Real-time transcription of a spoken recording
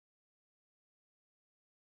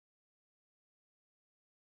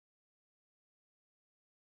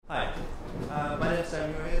Hi, my name is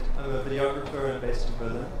Muirhead. I'm a videographer and based in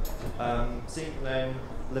Berlin. Seeing the name,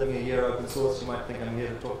 living a year open source, you might think I'm here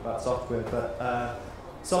to talk about software, but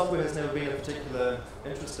software has never been a particular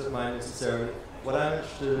interest of mine necessarily. What I'm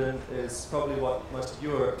interested in is probably what most of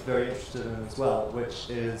you are very interested in as well, which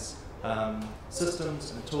is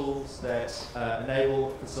systems and tools that enable,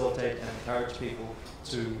 facilitate, and encourage people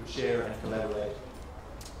to share and collaborate.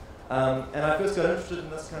 And I first got interested in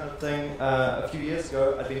this kind of thing a few years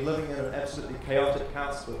ago. I'd been living in an absolutely chaotic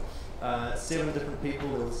house with 7 different people.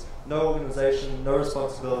 There was no organization, no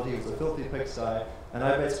responsibility. It was a filthy pigsty. And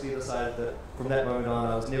I basically decided that from that moment on,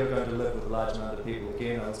 I was never going to live with a large amount of people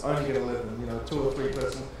again. I was only going to live in 2 or 3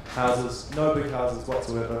 person houses, no big houses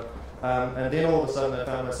whatsoever. And then all of a sudden, I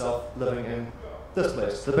found myself living in this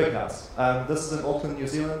place, the big house. This is in Auckland, New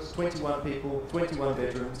Zealand. 21 people, 21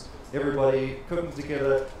 bedrooms. Everybody cooking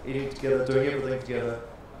together, eating together, doing everything together.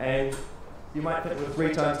 And you might think with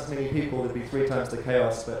 3 times as many people, there'd be 3 times the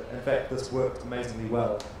chaos, but in fact, this worked amazingly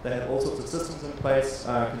well. They had all sorts of systems in place,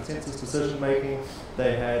 consensus decision making.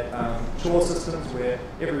 They had chore systems where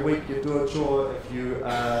every week you'd do a chore. If you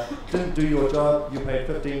didn't do your job, you paid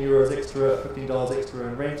 €15 extra, $15 extra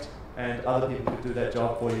in rent, and other people could do that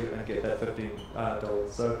job for you and get that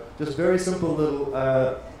 $15. So just very simple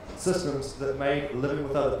little systems that made living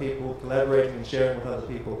with other people, collaborating and sharing with other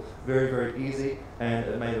people very, very easy, and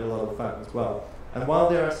it made it a lot of fun as well. And while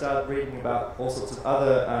there, I started reading about all sorts of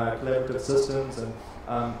other collaborative systems and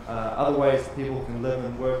other ways that people can live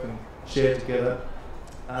and work and share together.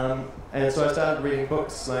 And so I started reading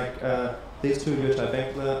books like these 2, Muirhead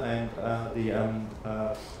and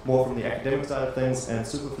the more from the academic side of things, and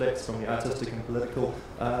Superflex from the artistic and political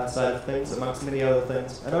side of things, amongst many other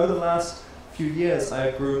things. And over the last few years,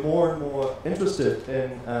 I grew more and more interested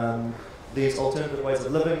in these alternative ways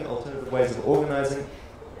of living, alternative ways of organizing.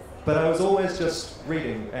 But I was always just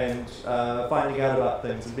reading and finding out about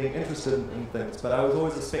things and being interested in things. But I was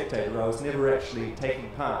always a spectator. I was never actually taking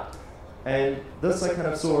part. And this I kind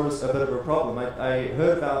of saw as a bit of a problem. I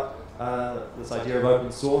heard about this idea of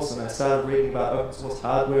open source, and I started reading about open source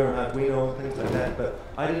hardware and Arduino and things like that, but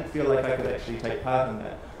I didn't feel like I could actually take part in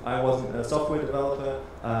that. I wasn't a software developer,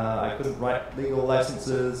 I couldn't write legal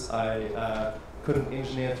licenses, I couldn't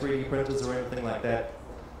engineer 3D printers or anything like that.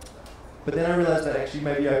 But then I realized that actually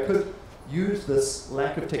maybe I could use this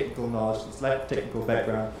lack of technical knowledge, this lack of technical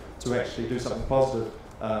background, to actually do something positive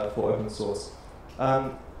for open source.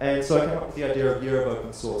 And so I came up with the idea of Year of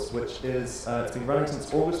Open Source, which is, it's been running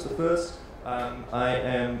since August the 1st. I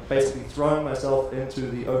am basically throwing myself into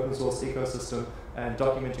the open source ecosystem and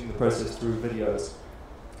documenting the process through videos.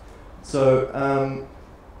 So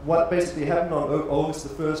what basically happened on August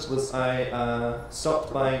the 1st was I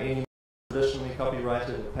stopped buying any traditionally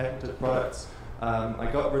copyrighted or patented products. I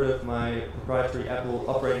got rid of my proprietary Apple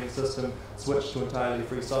operating system, switched to entirely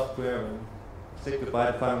free software, and said goodbye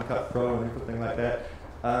to Final Cut Pro and everything like that.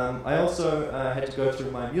 I also had to go through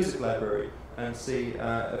my music library and see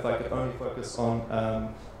if I could only focus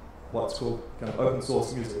on what's called kind of open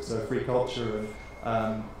source music, so free culture,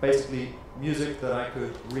 and basically music that I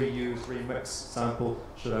could reuse, remix, sample,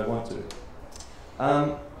 should I want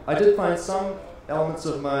to. I did find some elements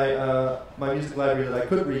of my, my music library that I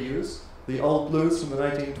could reuse. The old blues from the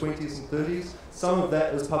 1920s and 30s, some of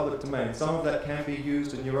that is public domain. Some of that can be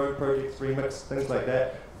used in your own projects, remix, things like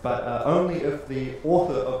that. But only if the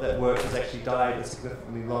author of that work has actually died a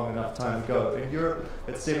significantly long enough time ago. In Europe,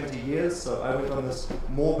 it's 70 years, so I went on this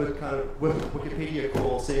morbid kind of Wikipedia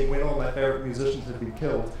crawl, seeing when all my favorite musicians had been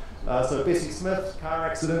killed. So Bessie Smith, car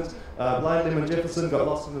accident, Blind Lemon Jefferson got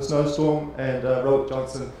lost in a snowstorm, and Robert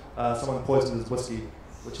Johnson, someone poisoned his whiskey,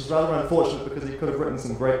 which is rather unfortunate because he could have written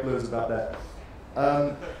some great blues about that.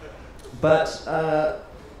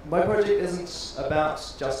 My project isn't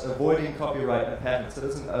about just avoiding copyright and patents. It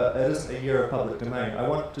isn't a year of public domain. I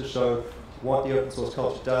want to show what the open source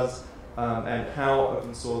culture does and how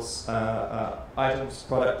open source items,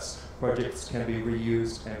 products, projects can be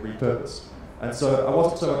reused and repurposed. And so I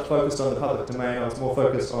wasn't so much focused on the public domain, I was more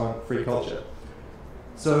focused on free culture.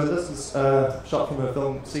 So this is shot from a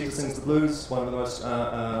film, Cedar Sings the Blues, one of the most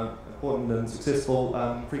important and successful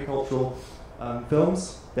free cultural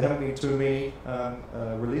films. There haven't been too many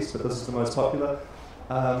released, but this is the most popular.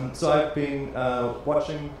 So I've been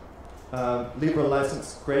watching libre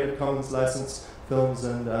license, Creative Commons license films,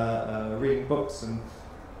 and reading books and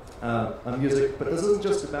music. But this isn't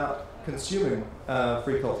just about consuming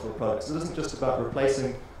free cultural products. It isn't just about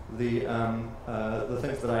replacing the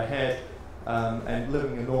things that I had and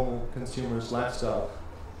living a normal consumerist lifestyle.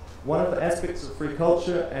 One of the aspects of free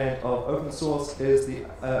culture and of open source is the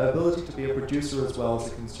ability to be a producer as well as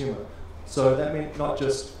a consumer. So that meant not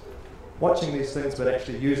just watching these things but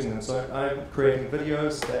actually using them. So I'm creating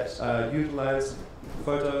videos that utilize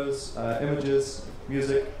photos, images,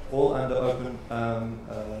 music, all under open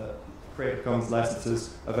Creative Commons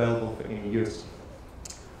licenses available for any use.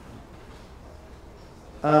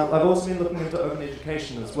 I've also been looking into open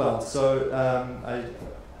education as well. So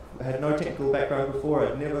I had no technical background before.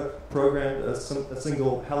 I'd never programmed a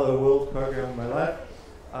single Hello World program in my life.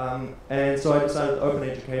 And so I decided that open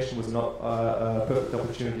education was not a perfect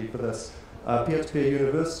opportunity for this. Peer-to-Peer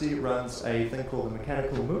University runs a thing called the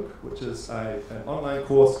Mechanical MOOC, which is an online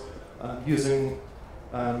course using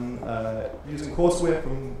courseware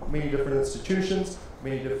from many different institutions,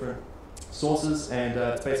 many different sources, and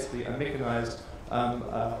it's basically a mechanized,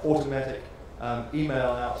 automatic email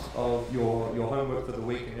out of your homework for the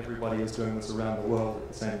week, and everybody is doing this around the world at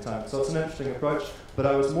the same time. So it's an interesting approach, but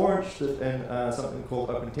I was more interested in something called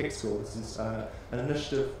Open Tech School. This is an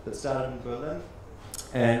initiative that started in Berlin,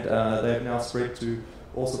 and they've now spread to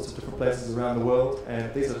all sorts of different places around the world,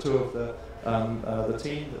 and these are two of the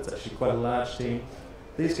team. It's actually quite a large team.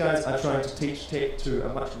 These guys are trying to teach tech to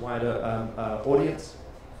a much wider audience.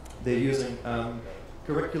 They're using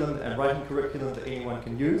curriculum and writing curriculum that anyone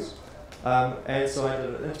can use. And so I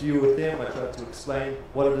did an interview with them. I tried to explain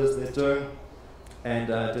what it is they're doing, and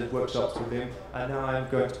did workshops with them. And now I'm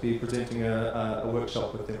going to be presenting a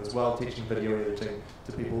workshop with them as well, teaching video editing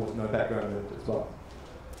to people with no background in it as well.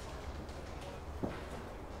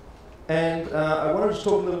 And I wanted to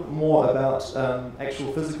talk a little bit more about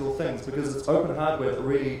actual physical things, because it's open hardware that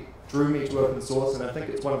really drew me to open source, and I think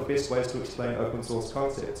it's one of the best ways to explain open source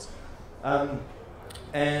concepts.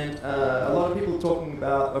 And a lot of people talking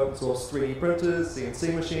about open source 3D printers,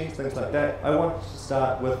 CNC machines, things like that. I wanted to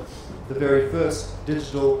start with the very first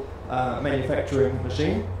digital manufacturing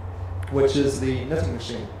machine, which is the knitting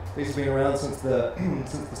machine. These have been around since the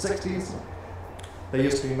 60s. They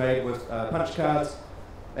used to be made with punch cards,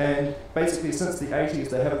 and basically since the 80s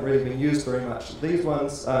they haven't really been used very much. These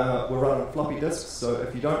ones were run on floppy disks, so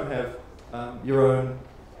if you don't have your own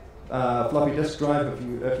floppy disk drive,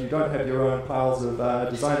 if you don't have your own piles of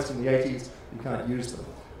designs from the 80s, you can't use them.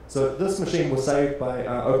 So this machine was saved by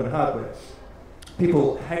open hardware.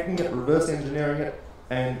 People hacking it, reverse engineering it,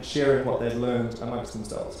 and sharing what they'd learned amongst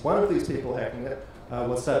themselves. One of these people hacking it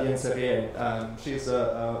was Lathuilière. She's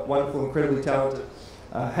a wonderful, incredibly talented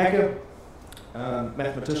hacker,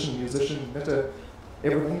 mathematician, musician, knitter,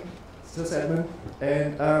 everything, sysadmin,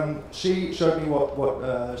 and she showed me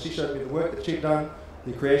she showed me the work that she'd done,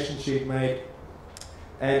 the creation she'd made,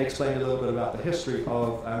 and explained a little bit about the history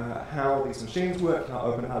of how these machines work, how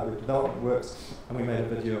open hardware development works, and we made a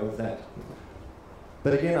video of that.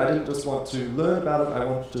 But again, I didn't just want to learn about it, I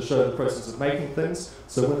wanted to show the process of making things,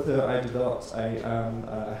 so with her I developed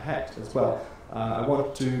a hack as well. I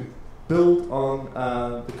wanted to build on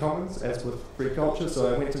the commons, as with free culture,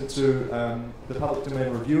 so I went into the public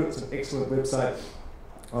domain review. It's an excellent website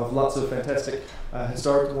of lots of fantastic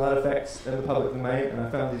historical artifacts in the public domain, and I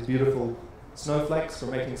found these beautiful snowflakes from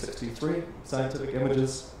 1863, scientific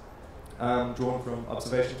images drawn from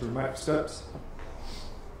observation through microscopes.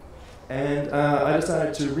 And I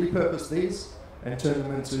decided to repurpose these and turn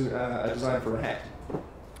them into a design for a hack.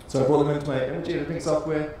 So I brought them into my image editing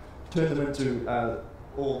software, turned them into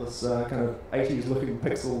all this kind of 80s looking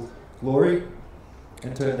pixel glory,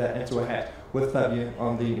 and turned that into a hat with Fabian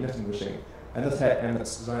on the knitting machine. And this hat and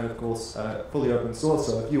its design, of course, fully open source,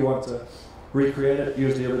 so if you want to recreate it,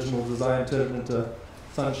 use the original design, turn it into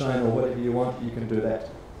sunshine or whatever you want, you can do that.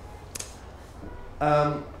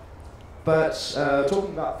 But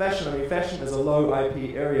talking about fashion, I mean, fashion is a low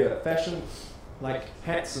IP area. Fashion, like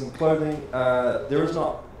hats and clothing, there is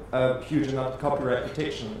not a huge amount of copyright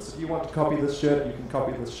protection. So if you want to copy this shirt, you can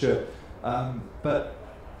copy this shirt. But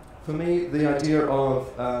for me, the idea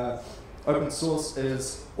of open source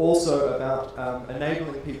is also about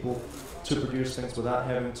enabling people to produce things without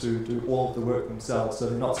having to do all of the work themselves, so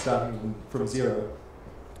they're not starting from zero.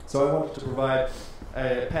 So I wanted to provide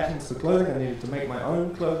patterns for clothing. I needed to make my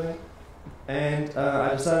own clothing, and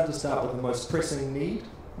I decided to start with the most pressing need,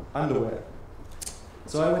 underwear.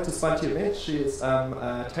 So I went to Svante Bench. She is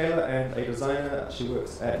a tailor and a designer. She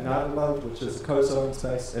works at Nadelwald, which is a co-sewing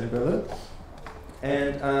space in Berlin.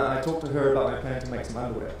 And I talked to her about my plan to make some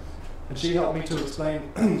underwear. And she helped me to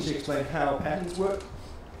explain, she explained how patterns work,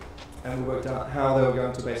 and we worked out how they were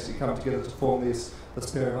going to basically come together to form this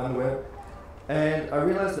pair of underwear. And I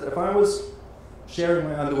realized that if I was sharing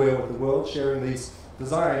my underwear with the world, sharing these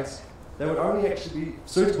designs, they would only actually be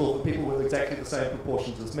suitable for people with exactly the same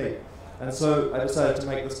proportions as me. And so I decided to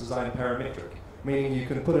make this design parametric, meaning you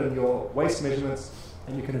can put in your waist measurements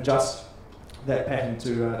and you can adjust that pattern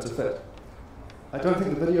to fit. I don't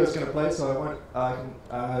think the video is going to play, so I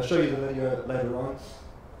can show you the video later on.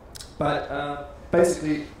 But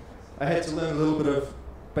basically, I had to learn a little bit of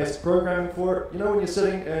basic programming for it. You know, when you're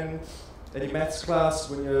sitting in your maths class,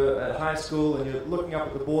 when you're at high school, and you're looking up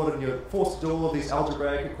at the board and you're forced to do all these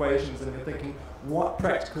algebraic equations, and you're thinking, what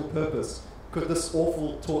practical purpose could this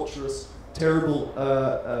awful, torturous, terrible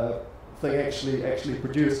thing actually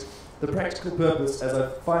produce? The practical purpose, as I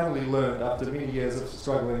finally learned after many years of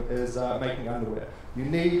struggling, is making underwear. You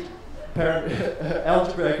need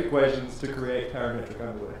algebraic equations to create parametric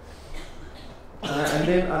underwear. And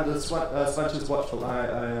then under Svanch's watchful eye,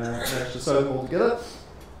 I managed to sew them all together.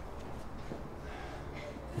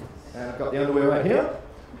 And I've got the underwear right here.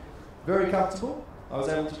 Very comfortable. I was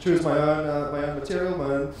able to choose my own material,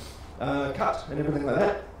 my own cut, and everything like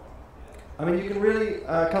that. I mean, you can really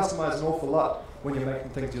customize an awful lot when you're making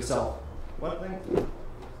things yourself. One thing,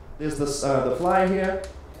 there's this the fly here.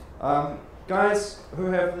 Guys who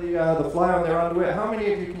have the fly on their underwear, how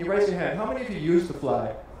many of you, can you raise your hand, how many of you use the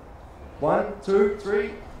fly? 1, 2,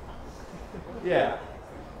 3? Yeah.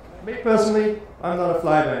 Me personally, I'm not a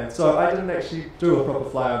fly man, so I didn't actually do a proper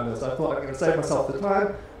fly on this. I thought I'm going to save myself the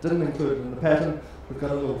time, didn't include it in the pattern. We've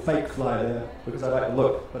got a little fake fly there because I like the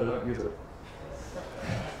look, but I don't use it.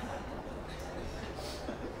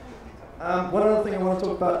 One other thing I want to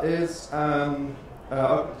talk about is open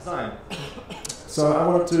design. So I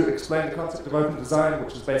wanted to explain the concept of open design,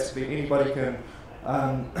 which is basically anybody can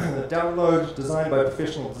download design by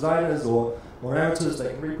professional designers or amateurs. They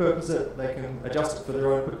can repurpose it, they can adjust it for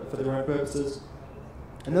their own purposes.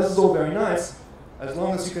 And this is all very nice as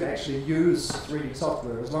long as you can actually use 3D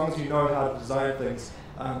software, as long as you know how to design things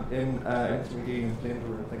in 3D and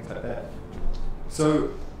Blender and things like that.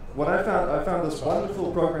 So what I found this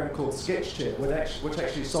wonderful program called Sketch-Chair, which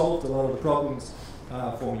actually solved a lot of the problems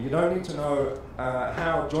for me. You don't need to know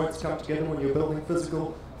how joints come together when you're building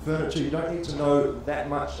physical furniture. You don't need to know that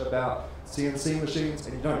much about CNC machines,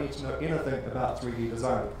 and you don't need to know anything about 3D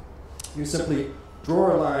design. You simply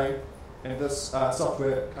draw a line, and this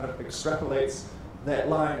software kind of extrapolates that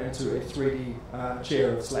line into a 3D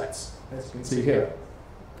chair of slats, as you can see here.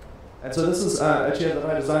 And so this is a chair that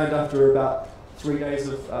I designed after about 3 days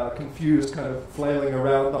of confused kind of flailing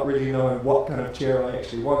around, not really knowing what kind of chair I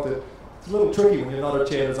actually wanted. It's a little tricky when you're not a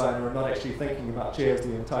chair designer and not actually thinking about chairs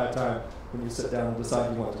the entire time when you sit down and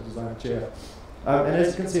decide you want to design a chair. And as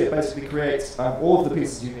you can see, it basically creates all of the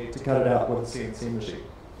pieces you need to cut it out with a CNC machine.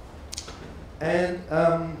 And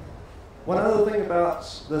one other thing about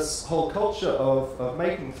this whole culture of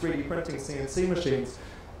making 3D printing CNC machines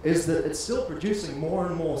is that it's still producing more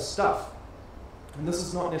and more stuff. And this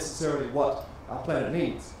is not necessarily what our planet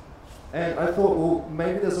needs. And I thought, well,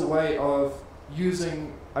 maybe there's a way of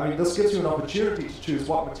using, I mean, this gives you an opportunity to choose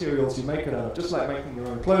what materials you make it out of. Just like making your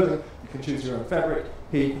own clothing, you can choose your own fabric.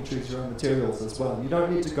 Here you can choose your own materials as well. You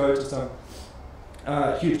don't need to go to some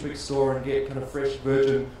huge big store and get kind of fresh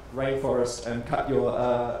virgin rainforest and cut your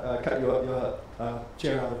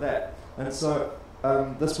chair out of that. And so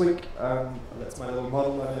this week, that's my little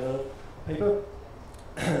model I made out of paper.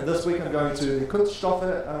 This week I'm going to the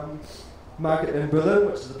Kunststoffe market in Berlin,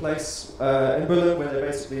 which is a place in Berlin where they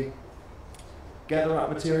basically gather up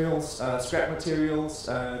materials, scrap materials,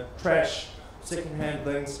 trash, second-hand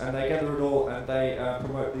things, and they gather it all and they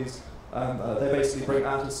promote these. They basically bring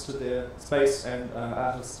artists to their space, and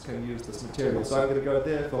artists can use this material. So I'm going to go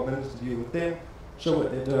there for an interview with them, show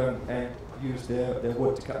what they're doing, and use their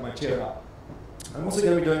wood to cut my chair up. I'm also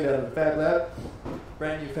going to be doing that at a Fab Lab,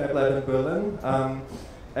 brand new Fab Lab in Berlin,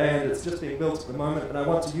 and it's just being built at the moment, and I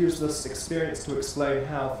want to use this experience to explain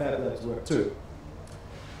how Fab Labs work too.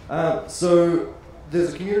 So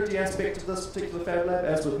there's a community aspect of this particular Fab Lab,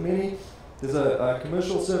 as with many. There's a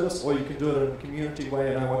commercial service, or you can do it in a community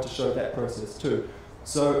way, and I want to show that process too.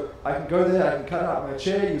 So I can go there, I can cut out my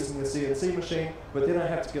chair using the CNC machine, but then I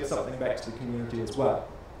have to give something back to the community as well.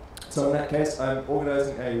 So in that case, I'm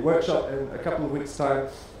organising a workshop in a couple of weeks' time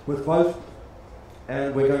with both,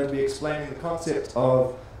 and we're going to be explaining the concept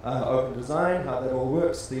of open design, how that all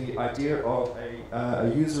works, the idea of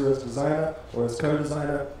a user as designer or as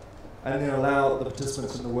co-designer, and then allow the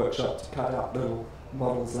participants in the workshop to cut out little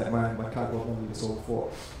models like my cardboard model you saw before.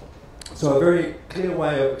 So a very clear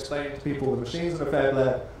way of explaining to people the machines in a Fab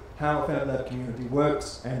Lab, how a Fab Lab community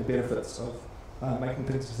works, and the benefits of making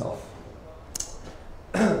things yourself.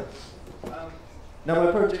 Now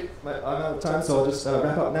my project, I'm out of time, so I'll just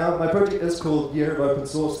wrap up now. My project is called Year of Open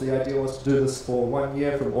Source. The idea was to do this for 1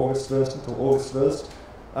 year, from August 1st until August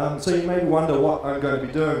 1st. So you may wonder what I'm going to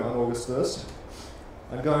be doing on August 1st.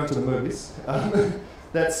 I'm going to the movies.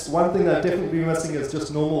 That's one thing that I'd definitely be missing, is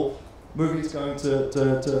just normal movies going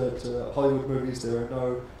to Hollywood movies. There are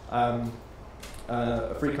no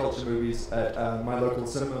free culture movies at my local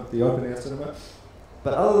cinema, the open air cinema.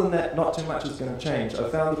 But other than that, not too much is going to change. I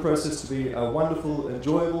found the process to be a wonderful,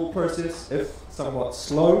 enjoyable process, if somewhat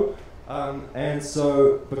slow. And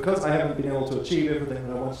so, because I haven't been able to achieve everything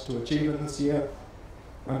that I wanted to achieve in this year,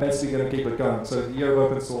 I'm basically going to keep it going. So the year of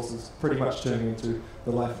open source is pretty much turning into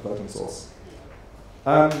the life of open source.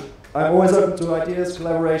 I'm always open to ideas,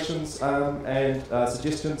 collaborations, and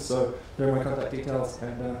suggestions, so there are my contact details,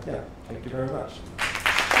 and yeah, thank you very much.